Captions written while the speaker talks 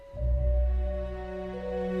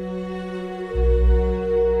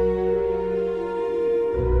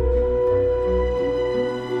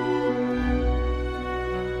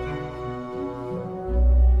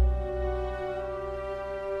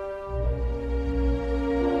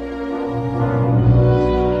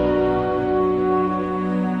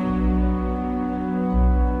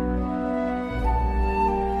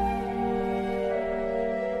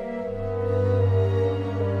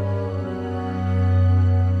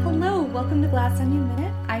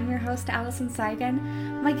Allison Seigan.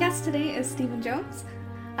 My guest today is Stephen Jones.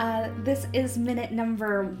 This is minute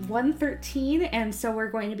number 113, and so we're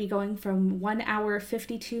going to be going from 1 hour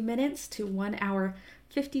 52 minutes to 1 hour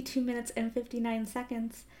 52 minutes and 59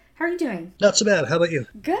 seconds. How are you doing? Not so bad. How about you?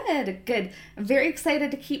 Good. I'm very excited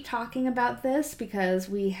to keep talking about this because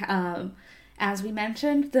we, as we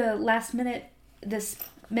mentioned, the last minute, this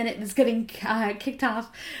minute is getting kicked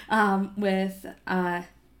off with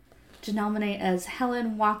Janelle Monáe as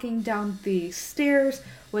Helen walking down the stairs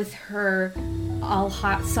with her all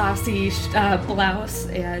hot saucy blouse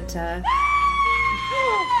and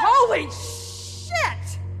Holy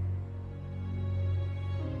shit!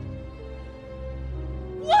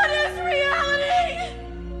 What is reality?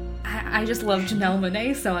 I just love Janelle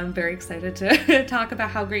Monáe, so I'm very excited to talk about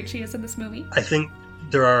how great she is in this movie. I think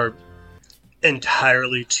there are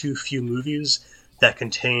entirely too few movies that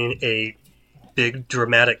contain a big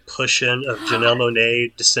dramatic push-in of Janelle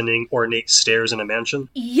Monáe descending ornate stairs in a mansion.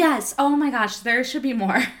 Yes. Oh my gosh, there should be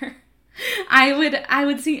more. I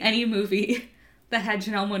would see any movie that had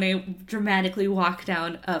Janelle Monáe dramatically walk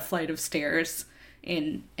down a flight of stairs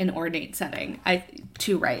in an ornate setting.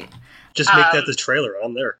 Too right. Just make that the trailer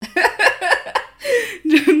on there.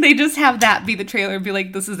 They just have that be the trailer and be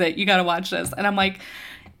like, this is it, you gotta watch this. And I'm like,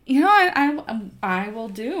 you know, I will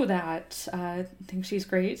do that. I think she's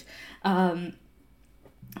great.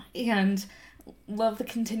 And love the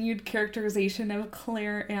continued characterization of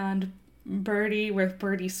Claire and Birdie, with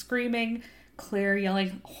Birdie screaming, Claire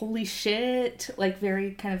yelling, holy shit, like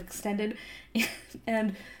very kind of extended.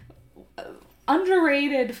 And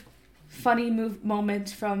underrated funny moment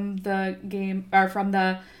from the game, or from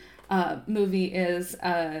the movie is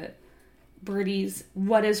Birdie's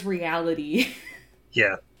 "What is reality?"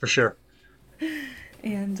 Yeah, for sure.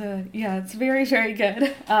 And yeah, it's very, very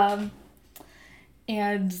good.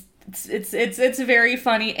 And it's very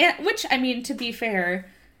funny. And, which, I mean, to be fair,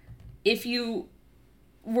 if you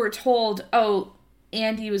were told, oh,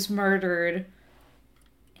 Andy was murdered,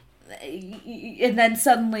 and then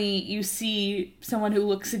suddenly you see someone who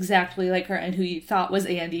looks exactly like her and who you thought was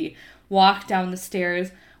Andy walk down the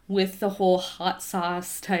stairs with the whole hot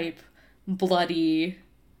sauce type bloody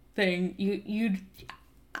thing,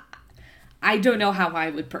 I don't know how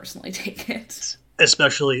I would personally take it.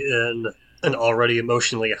 Especially in an already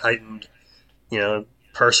emotionally heightened,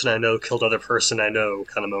 person I know killed other person I know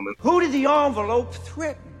kind of moment. Who did the envelope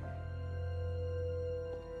threaten?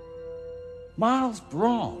 Miles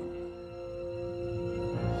Braun.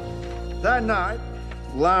 That night,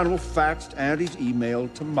 Lionel faxed Andy's email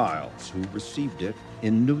to Miles, who received it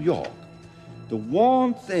in New York. The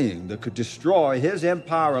one thing that could destroy his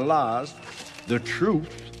empire of lies, the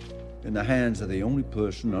truth, in the hands of the only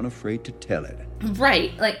person unafraid to tell it.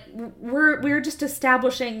 Right. Like, we're just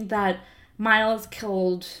establishing that Miles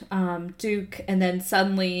killed Duke, and then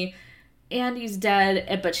suddenly Andy's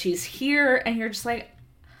dead, but she's here, and you're just like,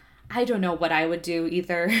 I don't know what I would do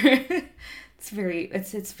either. It's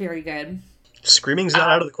very good. Screaming's not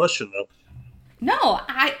out of the question, though. No,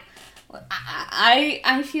 I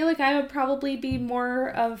feel like I would probably be more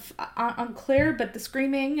of on Claire, but the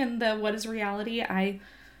screaming and the what is reality, I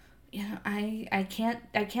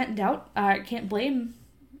can't doubt. I can't blame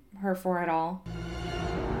her for it all.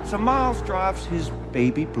 So Miles drives his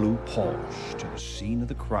baby blue Porsche to the scene of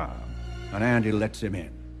the crime, and Andy lets him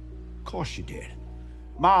in. Of course she did.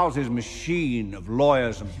 Miles's machine of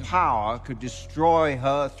lawyers and power could destroy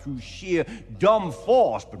her through sheer dumb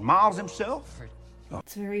force, but Miles himself?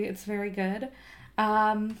 It's very good.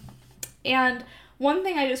 And one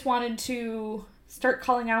thing I just wanted to start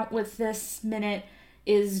calling out with this minute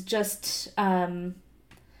is just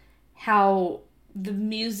how the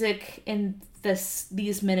music in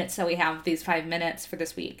these minutes that we have, these 5 minutes for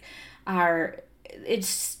this week,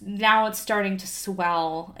 it's starting to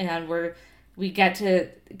swell, and we get to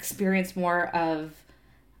experience more of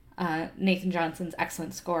Nathan Johnson's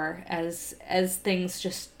excellent score as things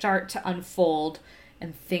just start to unfold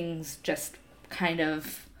and things just kind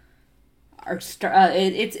of are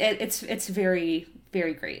it's very,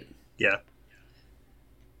 very great. Yeah.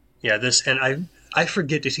 Yeah, I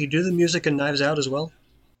forget, did he do the music in Knives Out as well?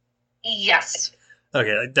 Yes.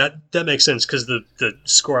 Okay, that makes sense because the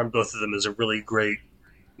score on both of them is a really great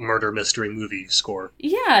murder mystery movie score.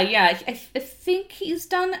 Yeah. I think he's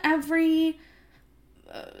done every.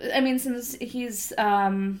 I mean, since he's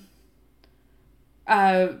Ryan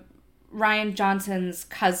Johnson's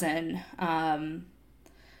cousin,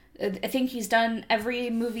 I think he's done every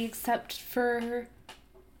movie except for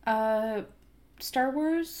Star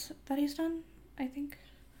Wars that he's done, I think.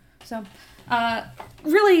 So,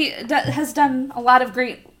 really has done a lot of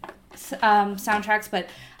great soundtracks, but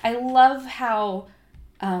I love how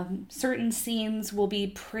certain scenes will be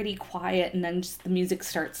pretty quiet and then just the music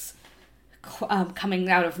starts coming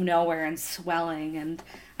out of nowhere and swelling. And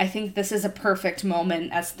I think this is a perfect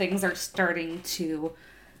moment as things are starting to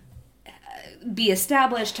be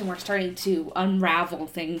established and we're starting to unravel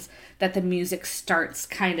things, that the music starts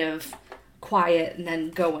kind of quiet and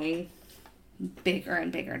then going bigger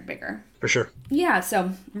and bigger and bigger. For sure. Yeah,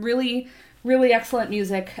 so really, really excellent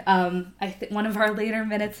music. I think one of our later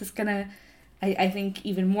minutes is gonna, I think,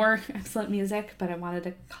 even more excellent music, but I wanted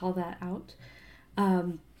to call that out.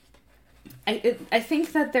 I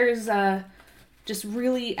think that there's just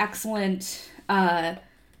really excellent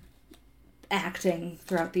acting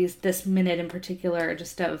throughout this minute in particular,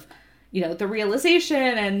 just of, you know, the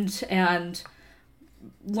realization and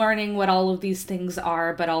learning what all of these things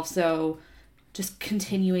are, but also just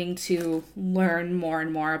continuing to learn more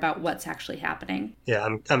and more about what's actually happening. Yeah,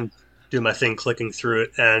 I'm doing my thing clicking through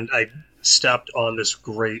it, and I stopped on this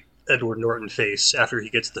great Edward Norton face after he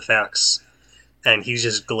gets the fax, and he's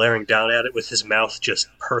just glaring down at it with his mouth just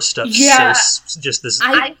pursed up, Yeah. just this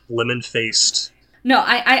lemon-faced. No,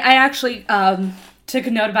 I actually took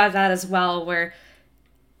a note about that as well, where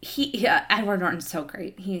Edward Norton's so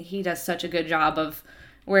great. He does such a good job of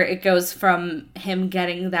where it goes from him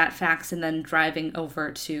getting that fax and then driving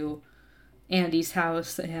over to Andy's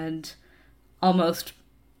house and almost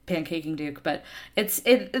pancaking Duke. But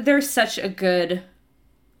there's such a good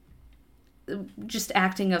just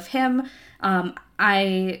acting of him.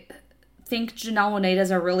 I think Janelle Monáe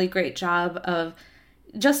does a really great job of,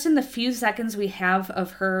 just in the few seconds we have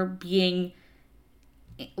of her being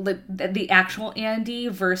the actual Andy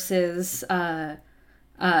versus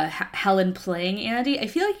Helen playing Andy, I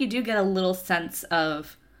feel like you do get a little sense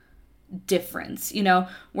of difference, you know,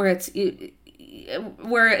 where it's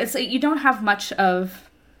like you don't have much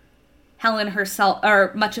of Helen herself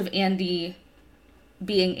or much of Andy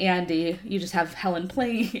being Andy. You just have Helen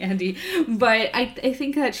playing Andy. But I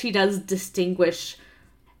think that she does distinguish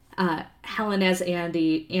Helen as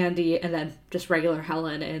Andy, and then just regular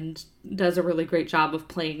Helen, and does a really great job of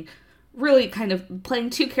playing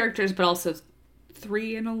two characters, but also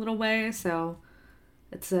three in a little way. So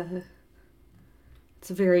it's a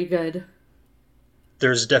very good.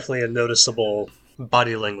 There's definitely a noticeable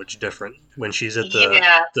body language different when she's at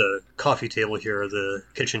the coffee table here, or the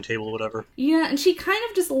kitchen table, whatever. Yeah, and she kind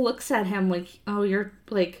of just looks at him like, "Oh, you're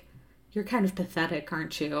kind of pathetic,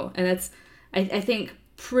 aren't you?" And it's, I think,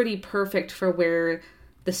 pretty perfect for where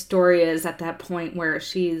the story is at that point, where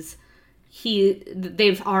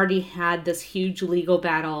they've already had this huge legal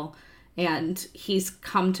battle, and he's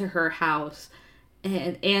come to her house,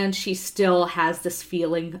 and she still has this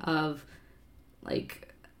feeling of like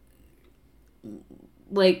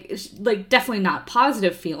definitely not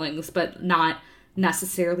positive feelings, but not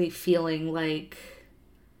necessarily feeling like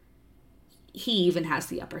he even has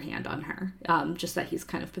the upper hand on her. Just that he's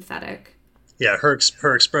kind of pathetic. Yeah, her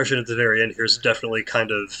expression at the very end here is definitely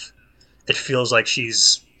kind of, it feels like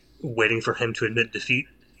she's waiting for him to admit defeat.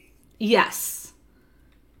 Yes.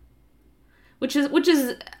 Which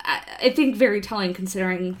is I think very telling,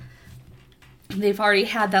 considering they've already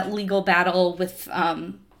had that legal battle with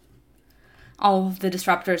all of the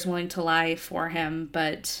disruptors willing to lie for him,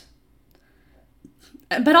 but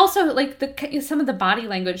also like some of the body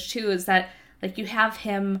language too is that, like, you have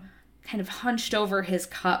him kind of hunched over his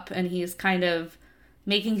cup and he's kind of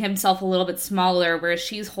making himself a little bit smaller, whereas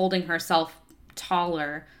she's holding herself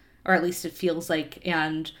taller, or at least it feels like,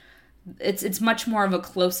 and it's much more of a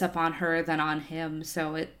close-up on her than on him,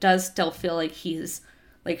 so it does still feel like she's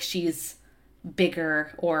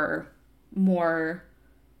bigger or more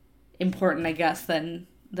important, I guess, than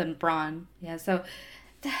Braun. Yeah, so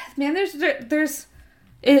man, it's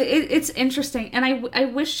interesting, and I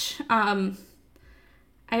wish I'm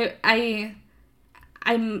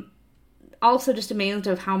also just amazed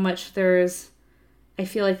of how much I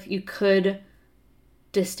feel like you could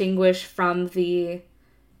distinguish from the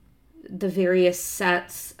various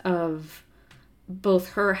sets of both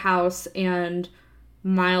her house and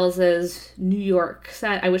Miles's New York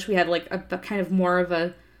set. I wish we had like a kind of more of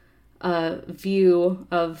a view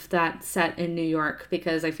of that set in New York,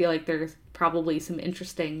 because I feel like there's probably some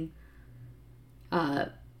interesting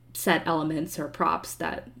set elements or props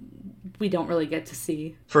that we don't really get to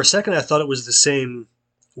see. For a second, I thought it was the same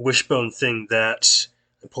wishbone thing that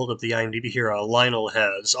I pulled up the IMDb here. Lionel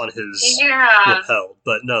has on his lapel,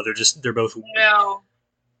 but no, they're both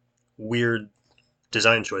weird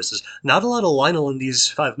design choices. Not a lot of Lionel in these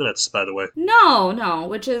 5 minutes, by the way. No,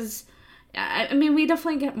 which is, I mean, we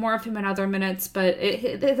definitely get more of him in other minutes, but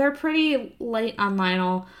they're pretty light on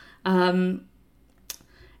Lionel.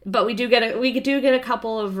 But we do get a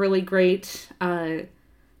couple of really great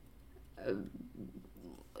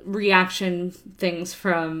reaction things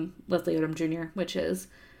from Leslie Odom Jr., which is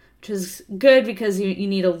good, because you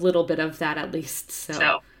need a little bit of that at least.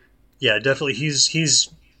 So yeah, definitely he's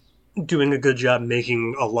doing a good job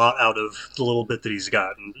making a lot out of the little bit that he's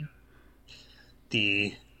gotten.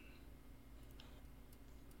 The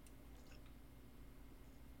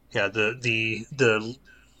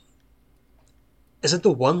is it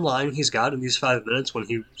the one line he's got in these 5 minutes when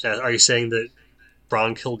he says, "Are you saying that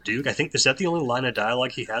Bronn killed Duke?" I think, is that the only line of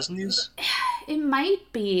dialogue he has in these? It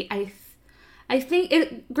might be. I think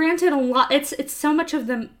it. Granted, a lot. It's so much of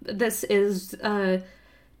them. This is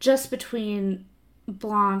just between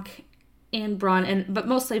Blanc and Bronn, but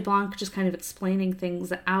mostly Blanc just kind of explaining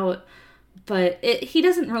things out. But he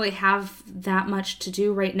doesn't really have that much to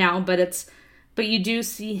do right now. But you do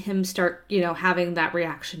see him start, having that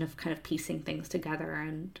reaction of kind of piecing things together,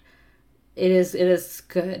 and it is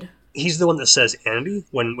good. He's the one that says Andy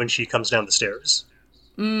when she comes down the stairs.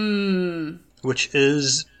 Which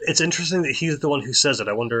is, it's interesting that he's the one who says it.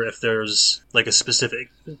 I wonder if there's like a specific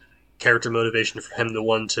character motivation for him, the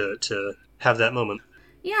one to have that moment.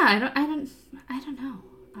 Yeah, I don't know.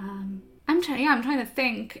 I'm trying to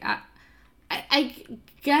think.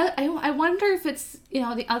 I wonder if it's,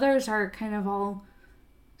 the others are kind of all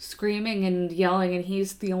screaming and yelling, and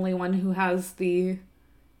he's the only one who has the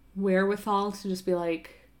wherewithal to just be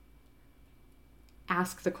like,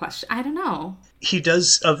 ask the question. I don't know. He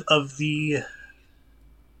does, of the,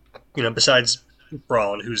 besides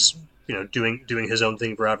Bronn, who's, doing his own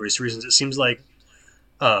thing for obvious reasons, it seems like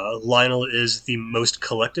Lionel is the most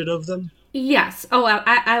collected of them. Yes. Oh,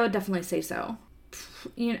 I would definitely say so.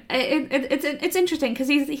 It's interesting because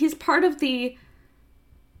he's part of the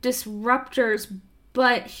disruptors,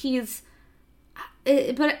 but you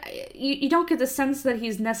don't get the sense that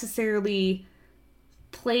he's necessarily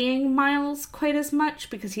playing Miles quite as much,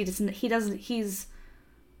 because he's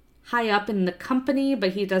high up in the company,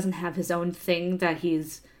 but he doesn't have his own thing that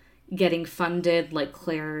he's getting funded, like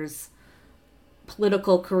Claire's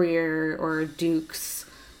political career or Duke's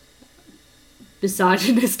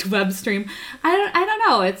misogynist web stream. I don't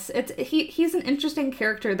know. He's an interesting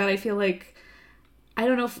character that I feel like, I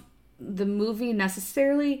don't know if the movie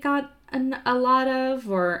necessarily got a lot of,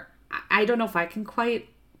 or I don't know if I can quite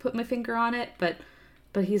put my finger on it, but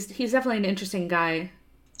he's definitely an interesting guy.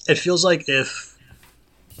 It feels like if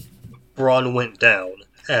Bronn went down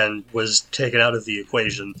and was taken out of the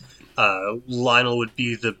equation, Lionel would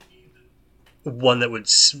be the one that would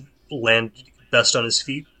land best on his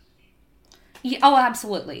feet. Yeah, oh,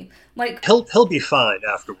 absolutely. Like he'll be fine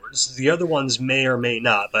afterwards. The other ones may or may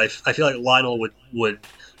not, but I feel like Lionel would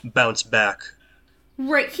bounce back.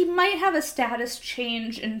 Right, he might have a status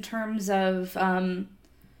change in terms of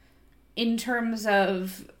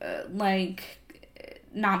like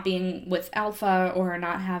not being with Alpha, or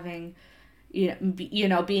not having,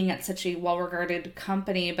 being at such a well-regarded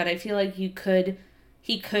company. But I feel like he could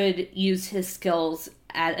use his skills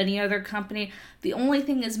at any other company. The only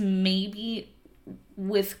thing is, maybe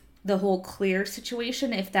with the whole Claire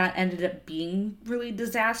situation, if that ended up being really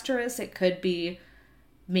disastrous, it could be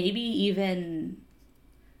maybe even,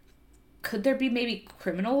 could there be maybe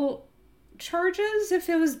criminal charges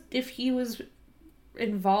if he was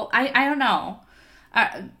involved? I don't know.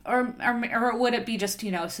 Or would it be just,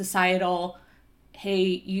 societal, hey,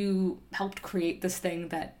 you helped create this thing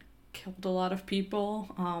that killed a lot of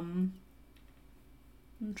people? I'm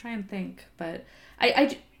trying to think, but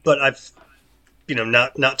But I've,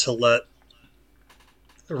 not to let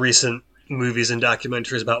recent movies and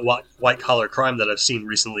documentaries about white collar crime that I've seen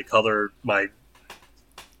recently color my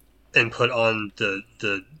input on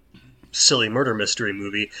the silly murder mystery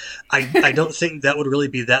movie. I don't think that would really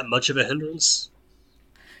be that much of a hindrance.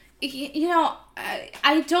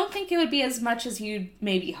 I don't think it would be as much as you'd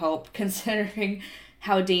maybe hope, considering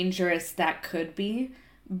how dangerous that could be.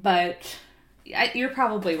 But you're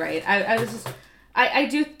probably right. I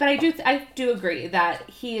do agree that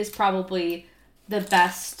he is probably the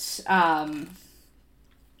best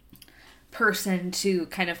person to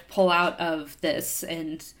kind of pull out of this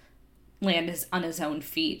and land on his own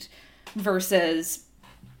feet, versus,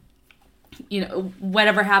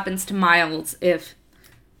 whatever happens to Miles if,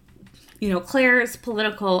 Claire's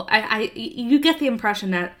political. You get the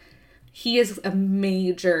impression that he is a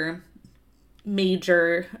major,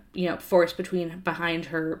 force behind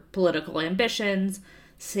her political ambitions.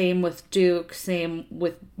 Same with Duke, same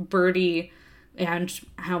with Birdie, and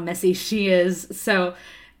how messy she is. So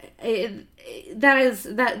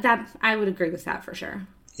that I would agree with that for sure.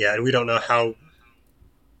 Yeah, and we don't know how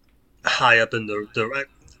high up in the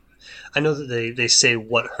I know that they say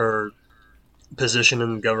what her position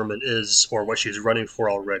in the government is, or what she's running for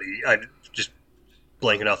already. I just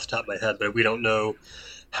blanking off the top of my head, but we don't know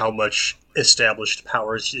how much established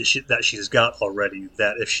power that she's got already,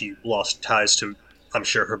 that if she lost ties to, I'm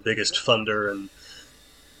sure, her biggest funder and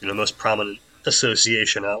most prominent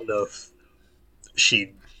association, I don't know if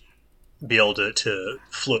she'd be able to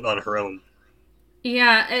float on her own.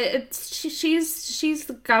 Yeah, she's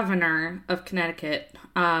the governor of Connecticut,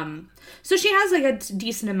 so she has like a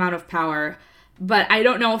decent amount of power. But I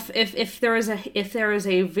don't know if there is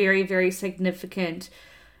a very, very significant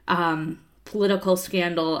political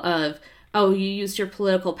scandal of, oh, you used your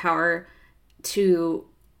political power to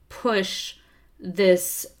push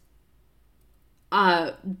this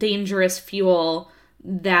dangerous fuel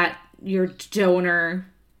that your donor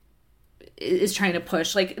is trying to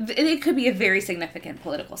push. Like, it could be a very significant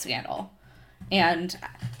political scandal and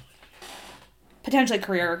potentially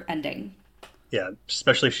career ending. Yeah,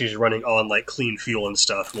 especially if she's running on like clean fuel and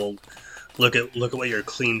stuff. Well, look at what your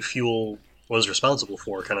clean fuel was responsible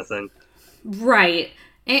for, kind of thing. Right,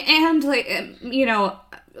 and like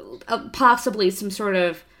possibly some sort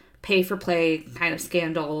of pay for play kind of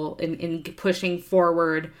scandal in pushing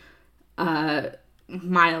forward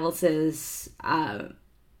Miles's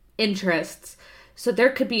interests. So there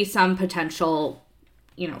could be some potential,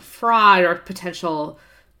 fraud or potential.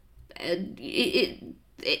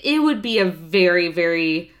 It would be a very,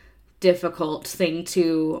 very difficult thing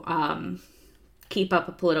to keep up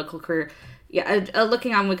a political career. Yeah,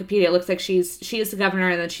 looking on Wikipedia, it looks like she is the governor,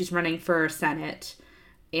 and then she's running for Senate.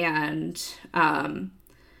 And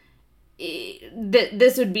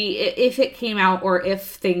this would be, if it came out, or if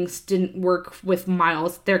things didn't work with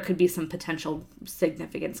Miles, there could be some potential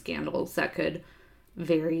significant scandals that could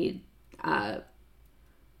very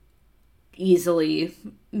easily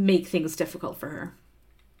make things difficult for her.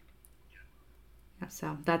 Yeah,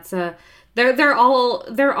 so that's they're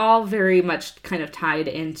all very much kind of tied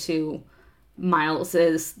into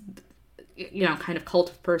Miles's kind of cult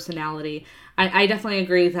of personality. I definitely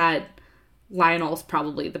agree that Lionel's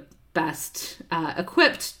probably the best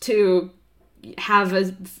equipped to have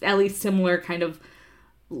at least similar kind of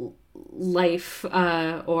life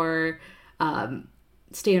or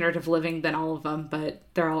standard of living than all of them, but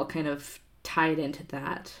they're all kind of tied into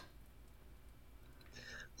that.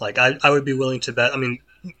 Like, I would be willing to bet. I mean,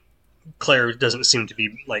 Claire doesn't seem to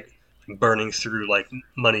be like burning through like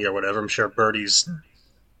money or whatever. I'm sure Birdie's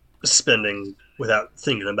spending without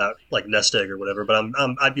thinking about like nest egg or whatever. But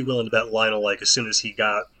I'd be willing to bet Lionel, like, as soon as he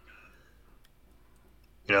got,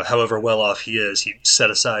 however well off he is, he set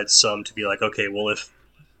aside some to be like, okay, well, if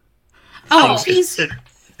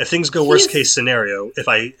things go worst case scenario, if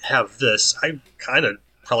I have this, I kind of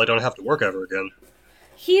probably don't have to work ever again.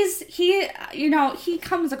 He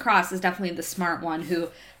comes across as definitely the smart one who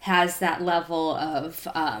has that level of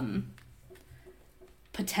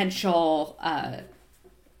potential,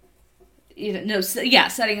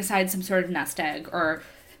 setting aside some sort of nest egg, or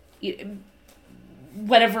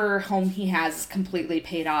whatever home he has is completely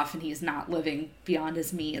paid off and he's not living beyond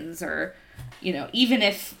his means, or, even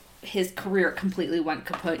if his career completely went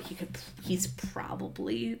kaput, he's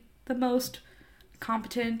probably the most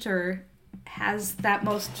competent or has that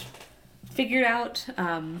most figured out.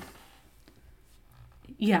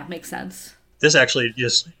 Makes sense. This actually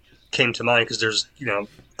just came to mind because there's,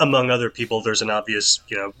 among other people, there's an obvious,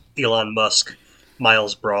 Elon Musk,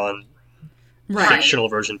 Miles Braun, fictional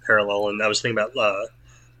version parallel. And I was thinking about,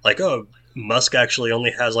 Musk actually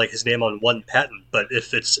only has like his name on one patent, but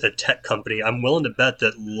if it's a tech company, I'm willing to bet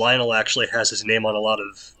that Lionel actually has his name on a lot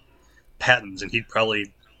of patents, and he'd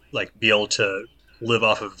probably like be able to live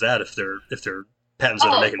off of that if they're patents that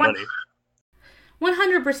are making money.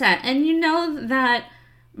 100%. And that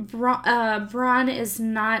Braun is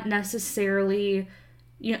not necessarily,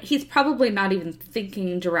 he's probably not even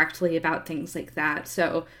thinking directly about things like that.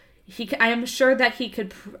 So I am sure that he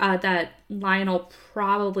could, that Lionel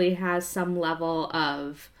probably has some level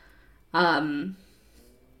of, putting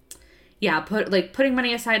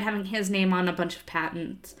money aside, having his name on a bunch of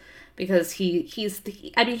patents. because he's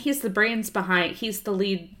the brains behind, he's the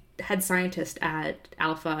lead head scientist at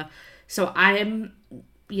Alpha. So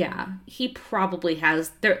he probably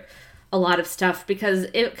has there a lot of stuff, because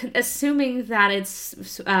assuming that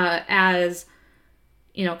it's as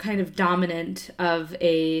kind of dominant of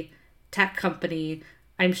a tech company,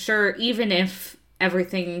 I'm sure even if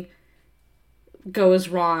everything goes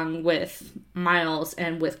wrong with Miles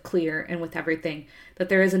and with Clear and with everything, that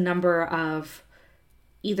there is a number of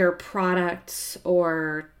either products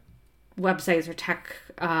or websites or tech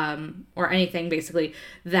or anything basically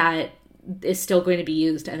that is still going to be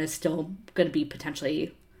used and is still going to be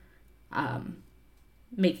potentially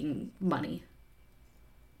making money.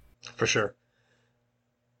 For sure.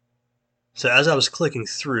 So as I was clicking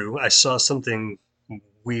through, I saw something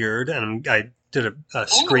weird, and I did a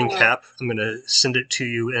screen cap. I'm going to send it to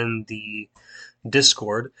you in the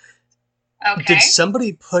Discord. Okay. Did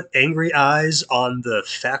somebody put angry eyes on the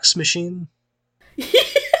fax machine?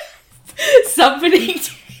 Somebody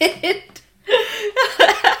did.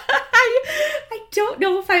 I don't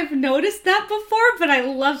know if I've noticed that before, but I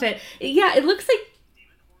love it. Yeah, it looks like...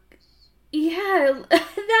 Yeah,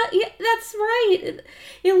 that's right.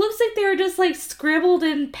 It looks like they were just like scribbled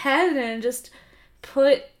in pen and just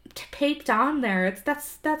paked on there.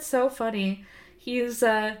 That's so funny. He's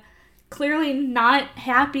clearly not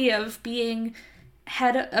happy of being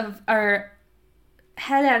head at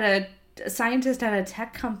a scientist at a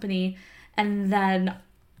tech company, and then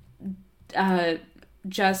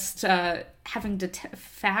just having to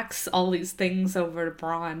fax all these things over to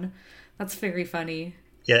Braun. That's very funny.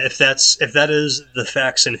 Yeah, if that is the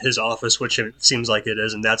fax in his office, which it seems like it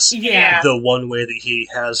is, and that's the one way that he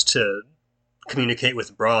has to communicate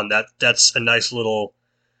with Braun, that's a nice little,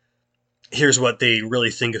 here's what they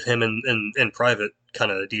really think of him in private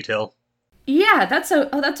kind of detail. Yeah, that's a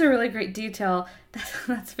really great detail.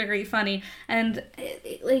 That's very funny. And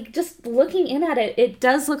like just looking in at it, it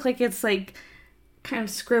does look like it's like kind of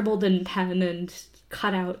scribbled in pen and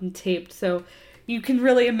cut out and taped. So you can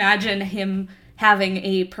really imagine him having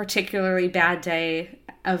a particularly bad day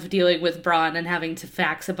of dealing with Braun and having to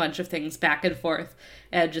fax a bunch of things back and forth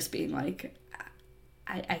and just being like,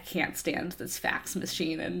 I can't stand this fax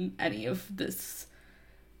machine and any of this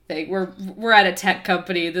thing. We're at a tech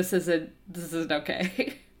company. This isn't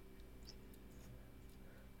okay.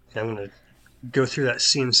 I'm gonna go through that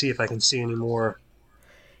scene and see if I can see any more.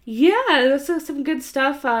 Yeah, this is some good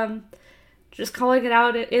stuff. Just calling it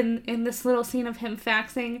out in this little scene of him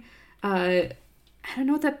faxing. I don't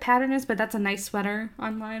know what that pattern is, but that's a nice sweater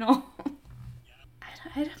on Lionel.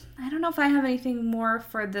 I don't know if I have anything more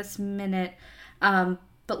for this minute,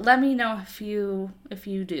 but let me know if you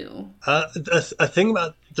do. A thing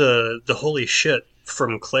about the holy shit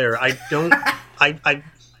from Claire. I don't. I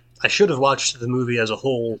should have watched the movie as a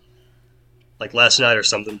whole, like last night or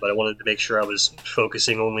something, but I wanted to make sure I was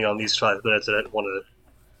focusing only on these 5 minutes. I didn't want to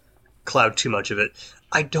cloud too much of it.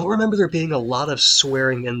 I don't remember there being a lot of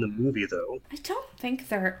swearing in the movie, though. I don't think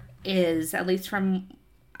there is, at least from...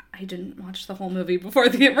 I didn't watch the whole movie before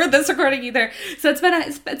this recording either, so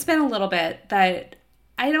it's been a little bit, but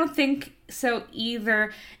I don't think so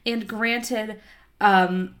either. And granted,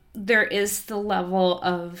 there is the level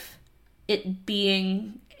of it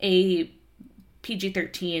being a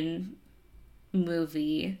PG-13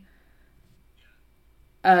 movie.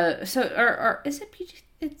 Or is it PG?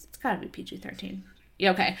 It's got to be PG-13.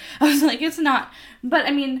 Yeah, okay. I was like, it's not. But,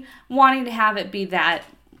 I mean, wanting to have it be that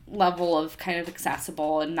level of kind of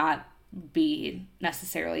accessible and not be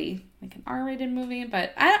necessarily like an R-rated movie.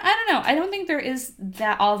 But I don't know. I don't think there is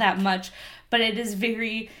all that much. But it is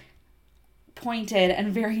very pointed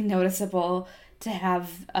and very noticeable to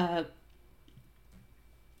have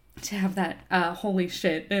that holy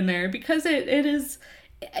shit in there. Because it is...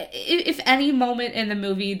 If any moment in the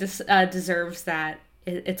movie deserves that,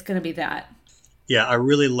 it's going to be that. Yeah, I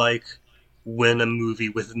really like when a movie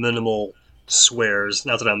with minimal swears,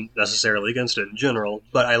 not that I'm necessarily against it in general,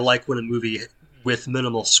 but I like when a movie with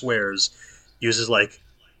minimal swears uses, like,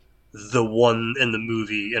 the one in the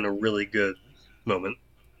movie in a really good moment.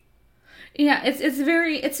 Yeah,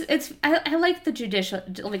 I like the judicial,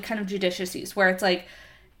 like, kind of judicious use, where it's like,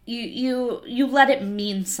 you let it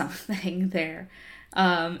mean something there.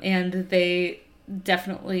 And they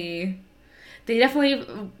definitely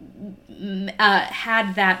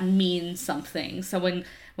had that mean something. So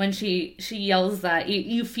when she yells that,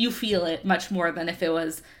 you feel it much more than if it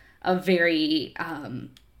was a very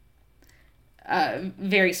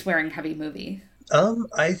very swearing heavy movie.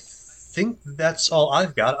 I think that's all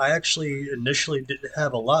I've got. I actually initially didn't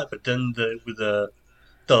have a lot, but then the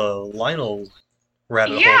Lionel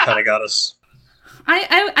rabbit hole kind of got us.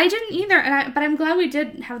 I didn't either, but I'm glad we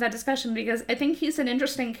did have that discussion because I think he's an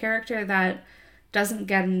interesting character that doesn't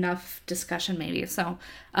get enough discussion, maybe. So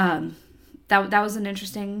that was an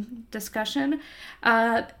interesting discussion.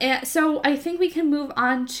 And so I think we can move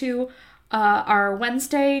on to our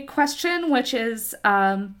Wednesday question, which is,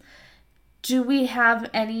 do you have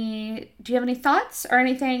any thoughts or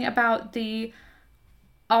anything about the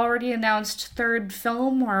already announced third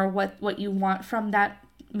film, or what you want from that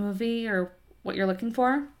movie, or what you're looking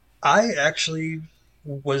for? I actually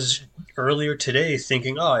was earlier today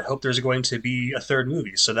thinking, oh, I hope there's going to be a third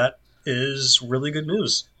movie. So that is really good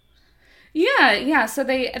news. Yeah. So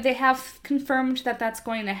they have confirmed that that's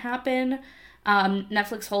going to happen.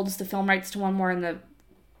 Netflix holds the film rights to one more in the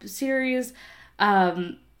series.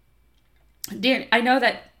 I know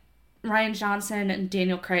that Ryan Johnson and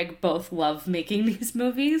Daniel Craig both love making these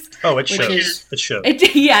movies. Oh, it shows. It shows.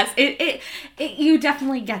 Yes, you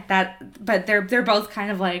definitely get that. But they're both kind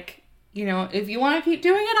of like, if you want to keep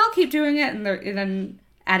doing it, I'll keep doing it, and they're then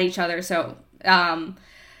at each other. So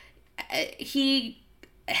he,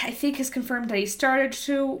 I think, has confirmed that he started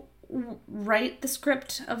to write the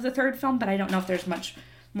script of the third film, but I don't know if there's much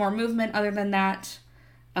more movement other than that.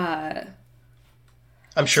 I'm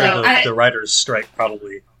sure the writer's strike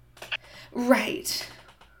probably. Right.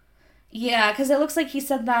 Yeah, because it looks like he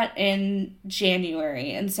said that in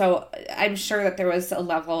January, and so I'm sure that there was a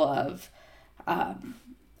level of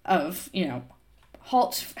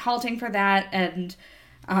halting for that, and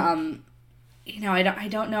I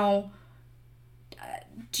don't know.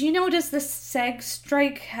 Do you know? Does the SAG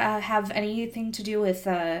strike have anything to do with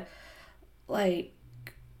auditioning,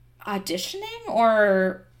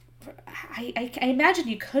 or? I imagine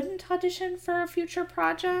you couldn't audition for a future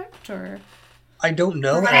project, or... I don't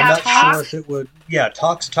know. I'm not sure if it would... Yeah,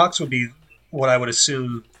 talks would be what I would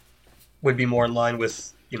assume would be more in line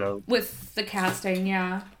with, with the casting,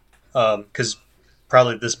 yeah. Because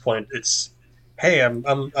probably at this point it's, hey, I'm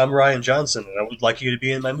Ryan Johnson, and I would like you to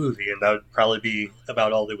be in my movie, and that would probably be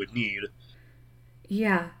about all they would need.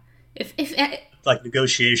 Yeah. If like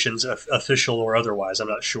negotiations, official or otherwise, I'm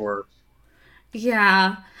not sure.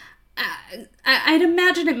 Yeah. I'd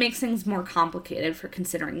imagine it makes things more complicated for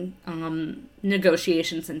considering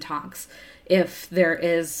negotiations and talks if there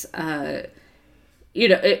is,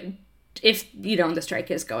 if the strike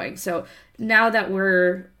is going. So now that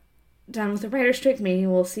we're done with the writer's strike, maybe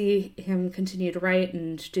we'll see him continue to write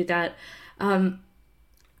and do that.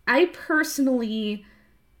 I personally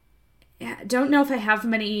don't know if I have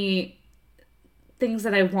many things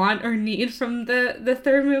that I want or need from the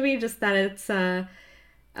third movie, just that it's...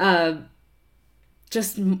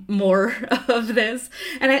 just more of this,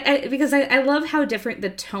 and because I love how different the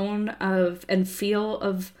tone of and feel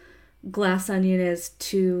of Glass Onion is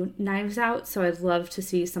to Knives Out, so I'd love to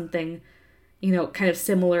see something, kind of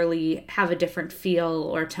similarly have a different feel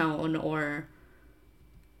or tone or,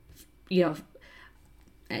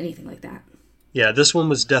 anything like that. Yeah, this one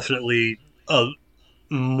was definitely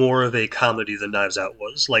more of a comedy than Knives Out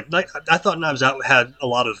was. I thought Knives Out had a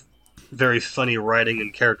lot of very funny writing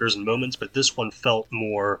and characters and moments, but this one felt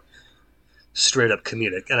more straight up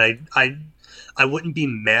comedic. And I wouldn't be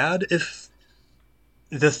mad if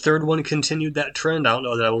the third one continued that trend. I don't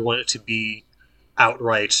know that I would want it to be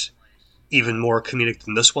outright even more comedic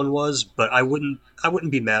than this one was, but I wouldn't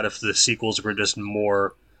be mad if the sequels were just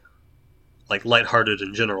more like lighthearted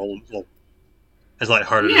in general. Well, as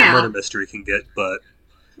lighthearted as Murder Mystery can get, but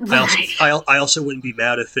right. I also wouldn't be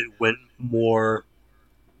mad if it went more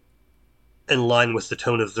in line with the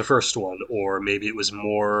tone of the first one, or maybe it was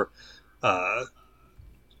more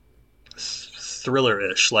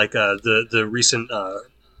thriller-ish, like the recent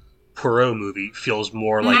Poirot movie feels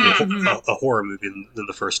more like a horror movie than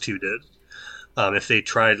the first two did. If they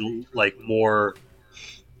tried more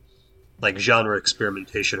genre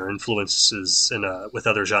experimentation or influences with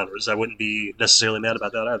other genres, I wouldn't be necessarily mad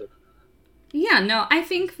about that either. Yeah, no, I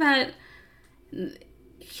think that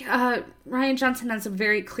Ryan Johnson has a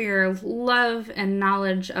very clear love and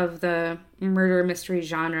knowledge of the murder mystery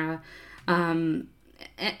genre. And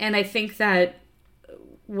I think that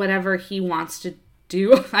whatever he wants to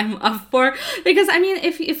do, I'm up for. Because,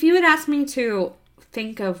 if you had asked me to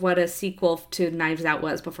think of what a sequel to Knives Out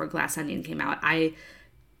was before Glass Onion came out, I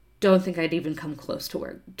don't think I'd even come close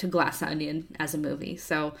to Glass Onion as a movie.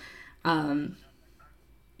 So,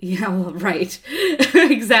 yeah, well, right.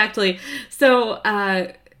 Exactly. So,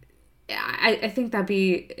 I think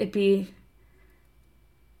it'd be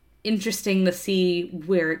interesting to see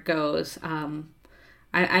where it goes.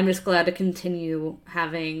 I'm just glad to continue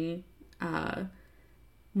having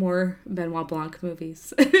more Benoit Blanc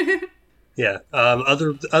movies. Yeah.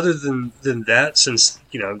 Other than that, since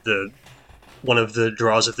the one of the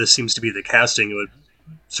draws of this seems to be the casting, it would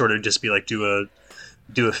sort of just be like do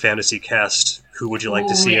a fantasy cast. Who would you like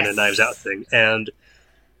to Oh, see in a Knives Out yes. thing? And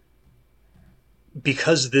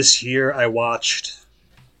because this year I watched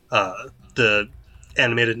the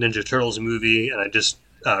animated Ninja Turtles movie, and I just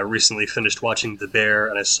recently finished watching The Bear,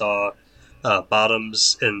 and I saw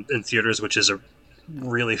Bottoms in theaters, which is a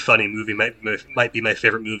really funny movie. Might be my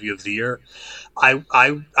favorite movie of the year.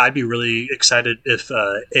 I'd be really excited if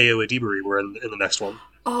Ayo Edebiri were in the next one.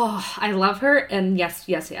 Oh, I love her, and yes,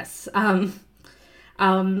 yes, yes. Um,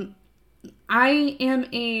 I am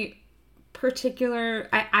a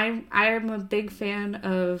I am a big fan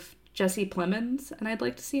of Jesse Plemons, and I'd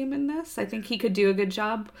like to see him in this. I think he could do a good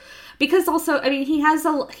job because also, I mean,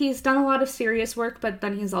 he's done a lot of serious work, but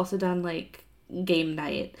then he's also done like game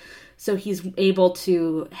night, so he's able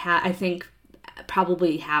to I think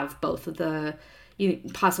probably have both of the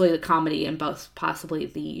possibly the comedy and both possibly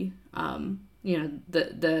the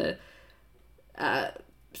the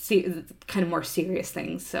kind of more serious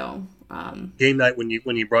things. So Game Night, when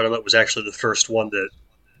you brought him up, was actually the first one that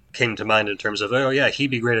came to mind in terms of, oh yeah,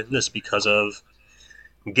 he'd be great at this because of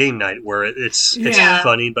Game Night, where it's yeah,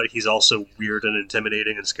 funny, but he's also weird and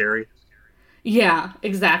intimidating and scary. yeah,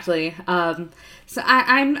 exactly. So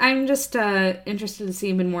I'm just interested to see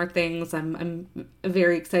him in more things. I'm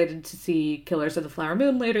very excited to see Killers of the Flower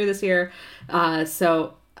Moon later this year.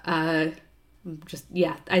 Just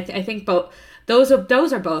yeah, I think both those are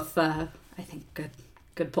both I think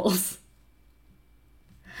good pulls.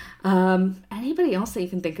 Anybody else that you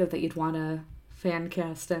can think of that you'd want to fan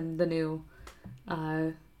cast in the new uh,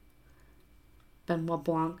 Benoit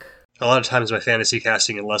Blanc? A lot of times, my fantasy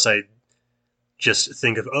casting, unless I just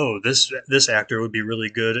think of, oh, this actor would be really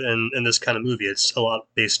good in this kind of movie, it's a lot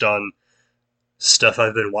based on stuff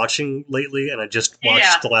I've been watching lately, and I just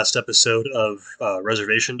watched the last episode of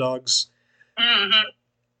Reservation Dogs. Mm-hmm.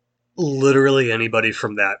 Literally anybody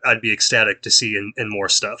from that, I'd be ecstatic to see in more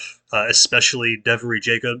stuff, especially Devery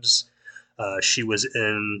Jacobs. She was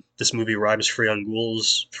in this movie Rhymes for Young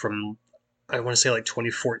Ghouls from, I want to say, like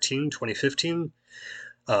 2014, 2015.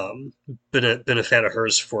 Been a fan of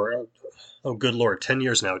hers for, oh good lord, 10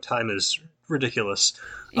 years now. Time is ridiculous.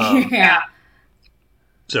 Yeah.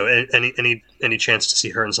 So any chance to see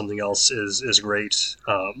her in something else is great.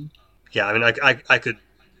 Yeah, I mean, I could,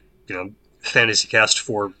 fantasy cast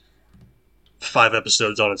for 5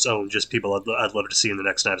 episodes on its own, just people I'd love to see in the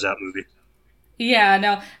next Knives Out movie. Yeah,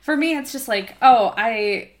 no. For me, it's just like, oh,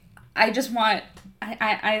 I just want,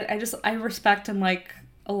 I respect and like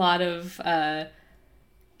a lot of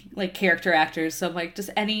like character actors. So like just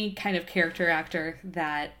any kind of character actor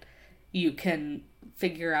that you can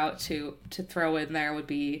figure out to throw in there would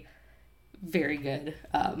be very good.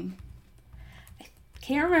 I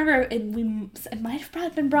can't remember, and it might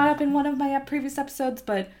have been brought up in one of my previous episodes,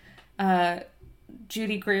 but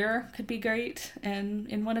Judy Greer could be great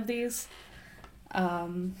in one of these.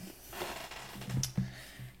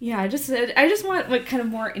 Yeah, I just want like kind of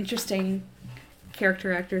more interesting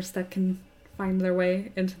character actors that can find their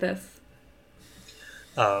way into this.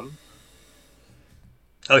 Oh,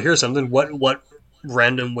 here's something. What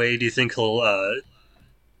random way do you think he'll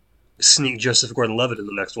sneak Joseph Gordon-Levitt in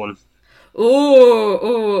the next one?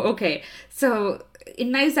 Okay. So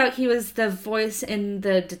in Knives Out, he was the voice in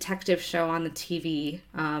the detective show on the TV.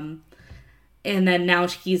 And then now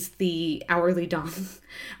he's the hourly Dom.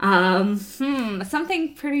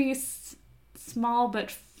 Something pretty small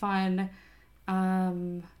but fun. I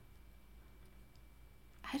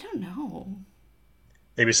don't know.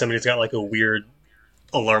 Maybe somebody's got like a weird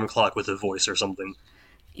alarm clock with a voice or something.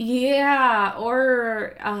 Yeah,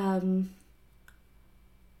 or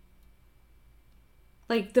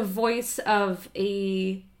like the voice of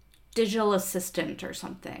a digital assistant or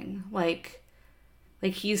something. Like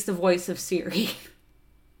he's the voice of Siri.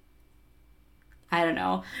 I don't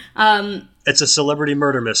know. It's a celebrity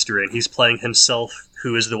murder mystery, and he's playing himself,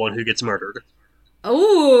 who is the one who gets murdered.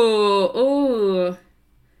 Oh.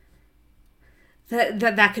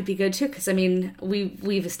 That could be good too, because I mean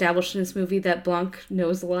we've established in this movie that Blanc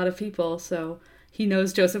knows a lot of people, so he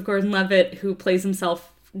knows Joseph Gordon-Levitt, who plays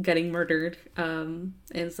himself getting murdered, in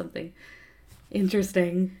something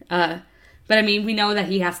interesting. But I mean, we know that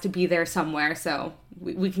he has to be there somewhere, so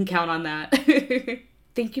we can count on that.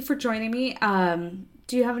 Thank you for joining me.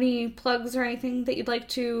 Do you have any plugs or anything that you'd like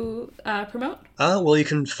to promote? Well, you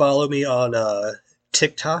can follow me on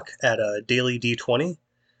TikTok at Daily D20.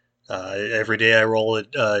 Every day I roll a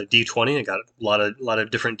D20. I got a lot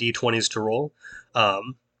of different D20s to roll.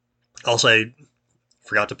 Also,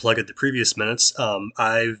 forgot to plug it the previous minutes.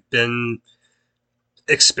 I've been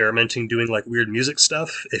experimenting doing like weird music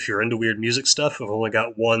stuff. If you're into weird music stuff, I've only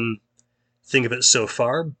got one thing of it so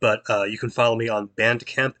far, but you can follow me on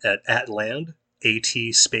Bandcamp at @land,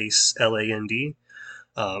 AT space LAND.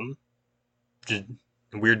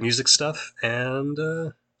 Weird music stuff, and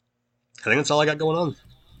I think that's all I got going on.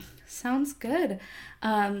 Sounds good.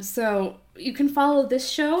 So you can follow this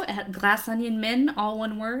show at Glass Onion Min, all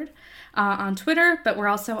one word, on Twitter, but we're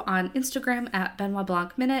also on Instagram at Benoit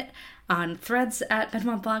Blanc Minute, on Threads at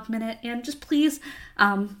Benoit Blanc Minute, and just please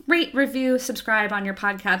rate, review, subscribe on your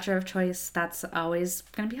podcatcher of choice. That's always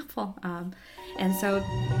going to be helpful. And so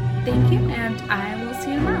thank you, and I will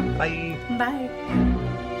see you tomorrow. Bye. Bye.